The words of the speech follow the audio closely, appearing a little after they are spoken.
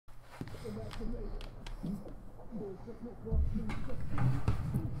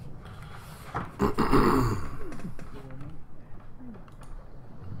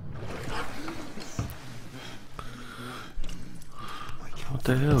What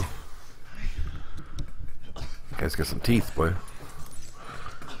the hell? You guys got some teeth, boy.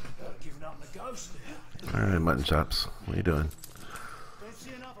 Alright, mutton chops. What are you doing?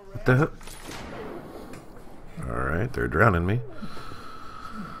 What the hell? Alright, they're drowning me.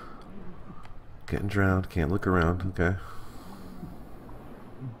 Getting drowned. Can't look around. Okay.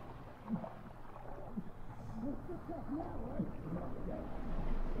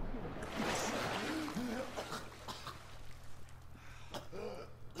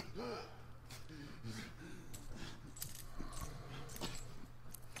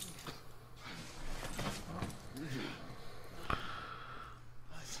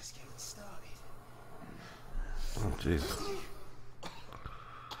 Oh, jeez.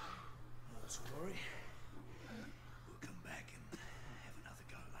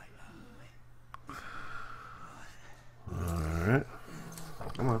 Alright.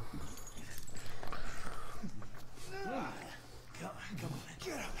 Come on.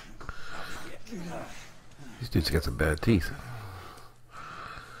 These dudes got some bad teeth.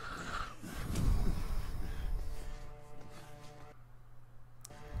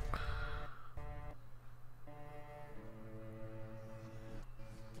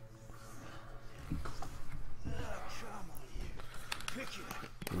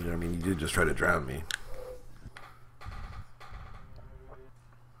 I mean, you did just try to drown me.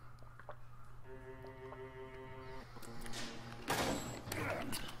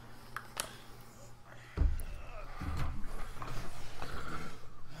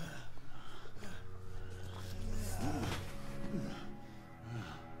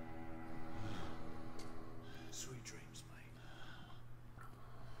 Sweet dreams, mate.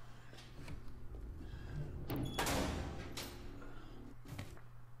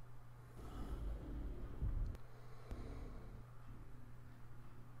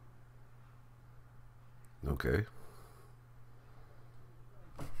 Okay.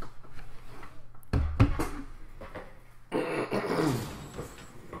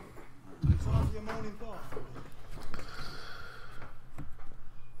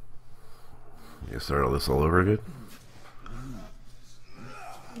 You start all this all over again?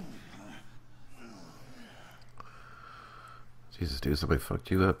 Jesus, dude, somebody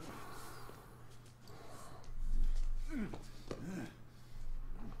fucked you up. At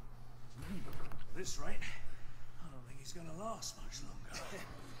this rate, I don't think he's gonna last much longer.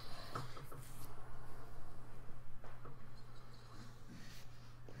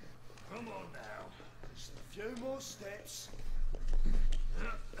 Come on now. Just a few more steps.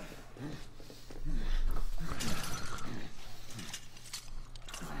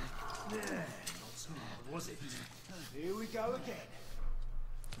 Yeah, not so hard, was it? Here we go again.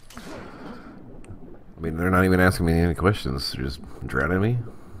 I mean, they're not even asking me any questions. They're just drowning me.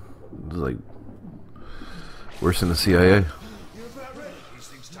 It's like worse than the CIA. You're about ready. These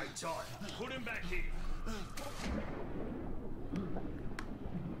things take time. Put him back in.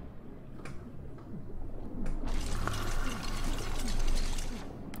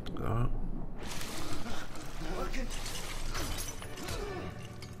 Oh.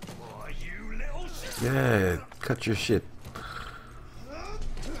 Yeah, cut your shit.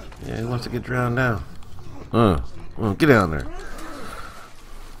 Yeah, he wants to get drowned now. Well, get down there.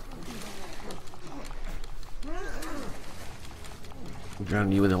 I'm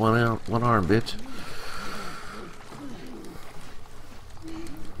drowning you with one arm, bitch.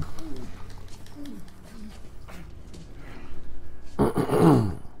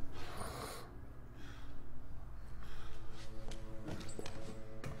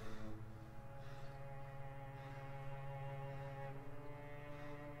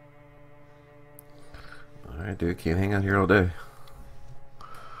 Alright, dude, can't hang out here all day.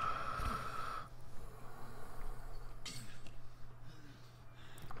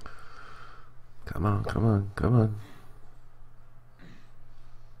 Come on, come on, come on.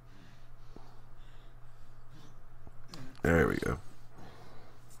 There we go.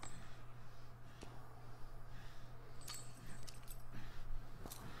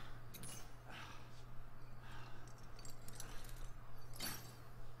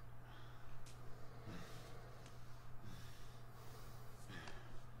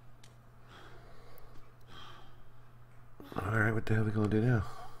 Alright, what the hell are we gonna do now?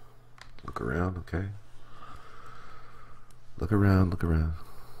 Look around, okay. Look around, look around.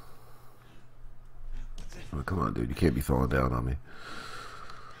 Oh, come on, dude, you can't be falling down on me.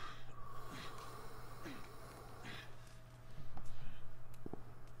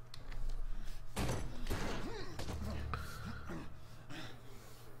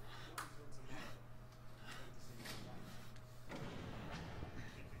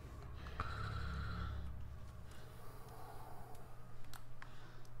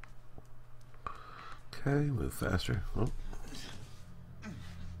 Okay, move faster. Oh.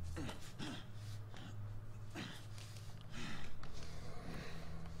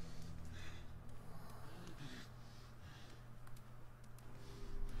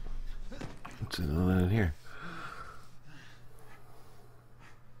 What's in here?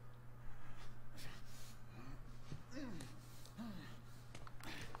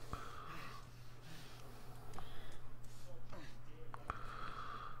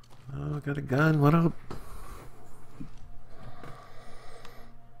 Oh, I got a gun. What up?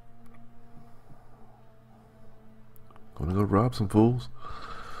 Wanna go rob some fools?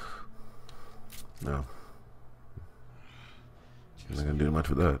 No. I'm not gonna do much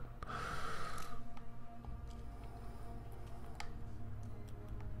with that.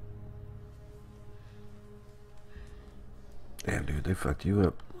 Damn, dude, they fucked you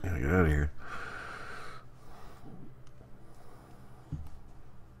up. I gotta get out of here.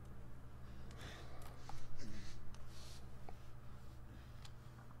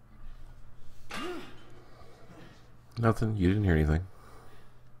 Nothing. You didn't hear anything.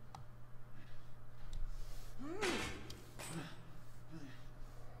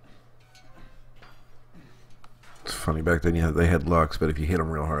 It's funny, back then they had locks, but if you hit them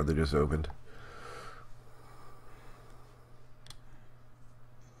real hard, they just opened.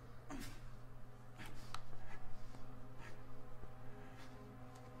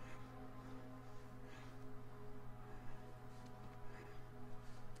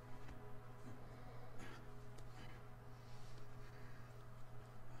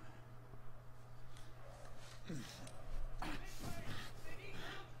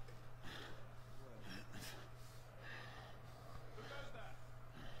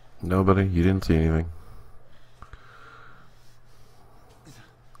 Nobody? You didn't see anything?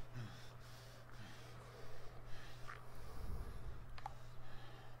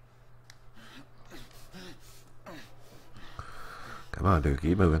 Come on, dude,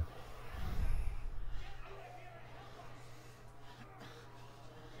 keep moving.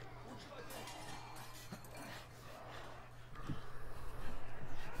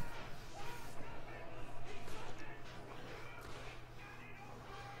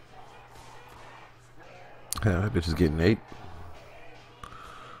 Yeah, that bitch is getting ate.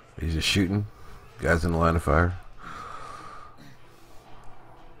 He's just shooting. Guys in the line of fire.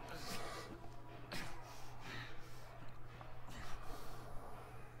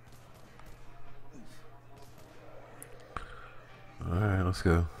 Alright, let's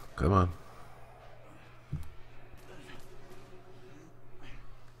go. Come on.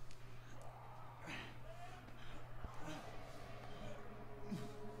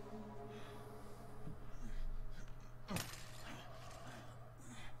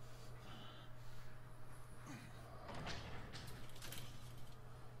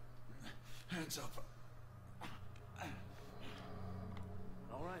 Hands up.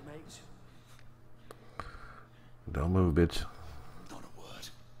 All right, mates. Don't move, bitch. Not a word.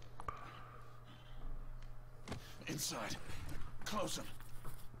 Inside. Close them.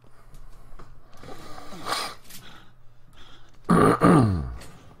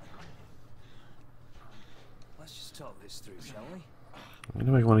 Let's just talk this through, shall we?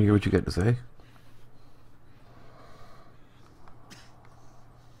 Anybody want to hear what you got to say?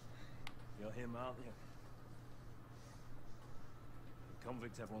 You're him, aren't you? The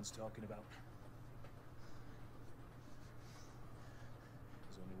convict everyone's talking about.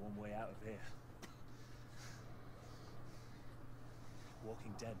 There's only one way out of here.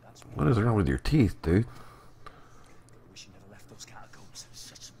 Walking Dead, that's me. What is wrong with your teeth, dude? I wish you never left those catacombs.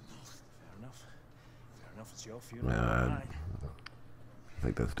 Such enough. Fair enough. Fair enough, it's your funeral. Nah, Right. I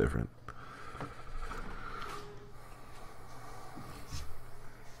think that's different.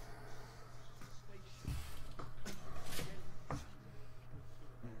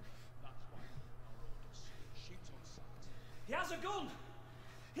 He has a gun!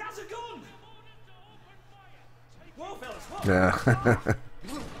 He has a gun! Whoa, fellas, whoa! Yeah.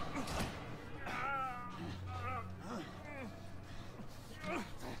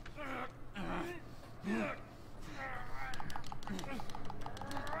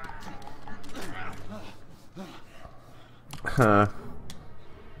 Huh.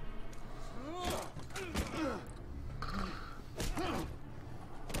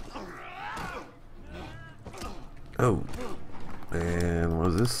 Oh. And what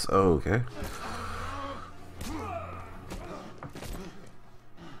was this? Oh, okay.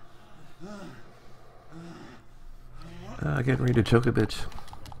 Getting ready to choke a bitch.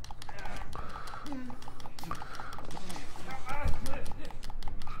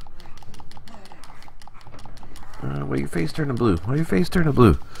 Why your face turning blue? Why your face turning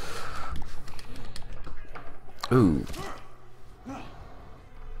blue? Ooh.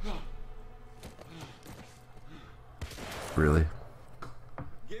 Really?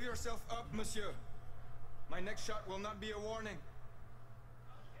 Give yourself up, monsieur. My next shot will not be a warning.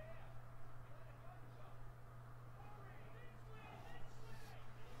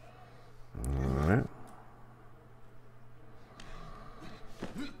 Alright.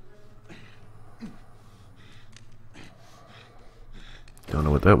 Don't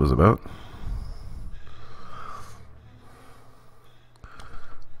know what that was about.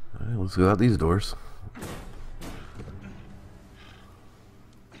 Alright, let's go out these doors.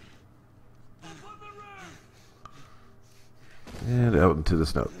 And out into the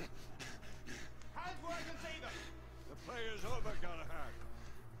snow. The player's over, Galahad.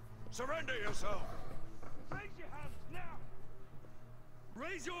 Surrender yourself. Raise your hands now.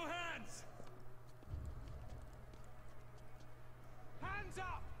 Raise your hands. Hands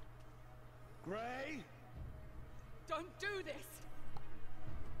up. Gray. Don't do this.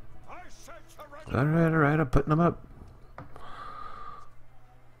 I said surrender. Alright, I'm putting them up.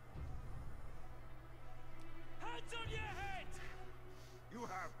 Hands on your head. You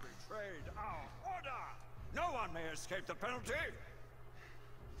have betrayed our order. No one may escape the penalty.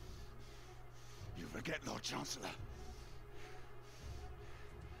 You forget, Lord Chancellor.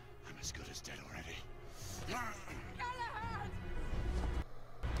 I'm as good as dead already. Galahad!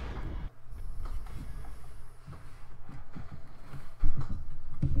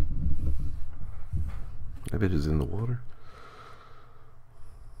 That bitch is in the water.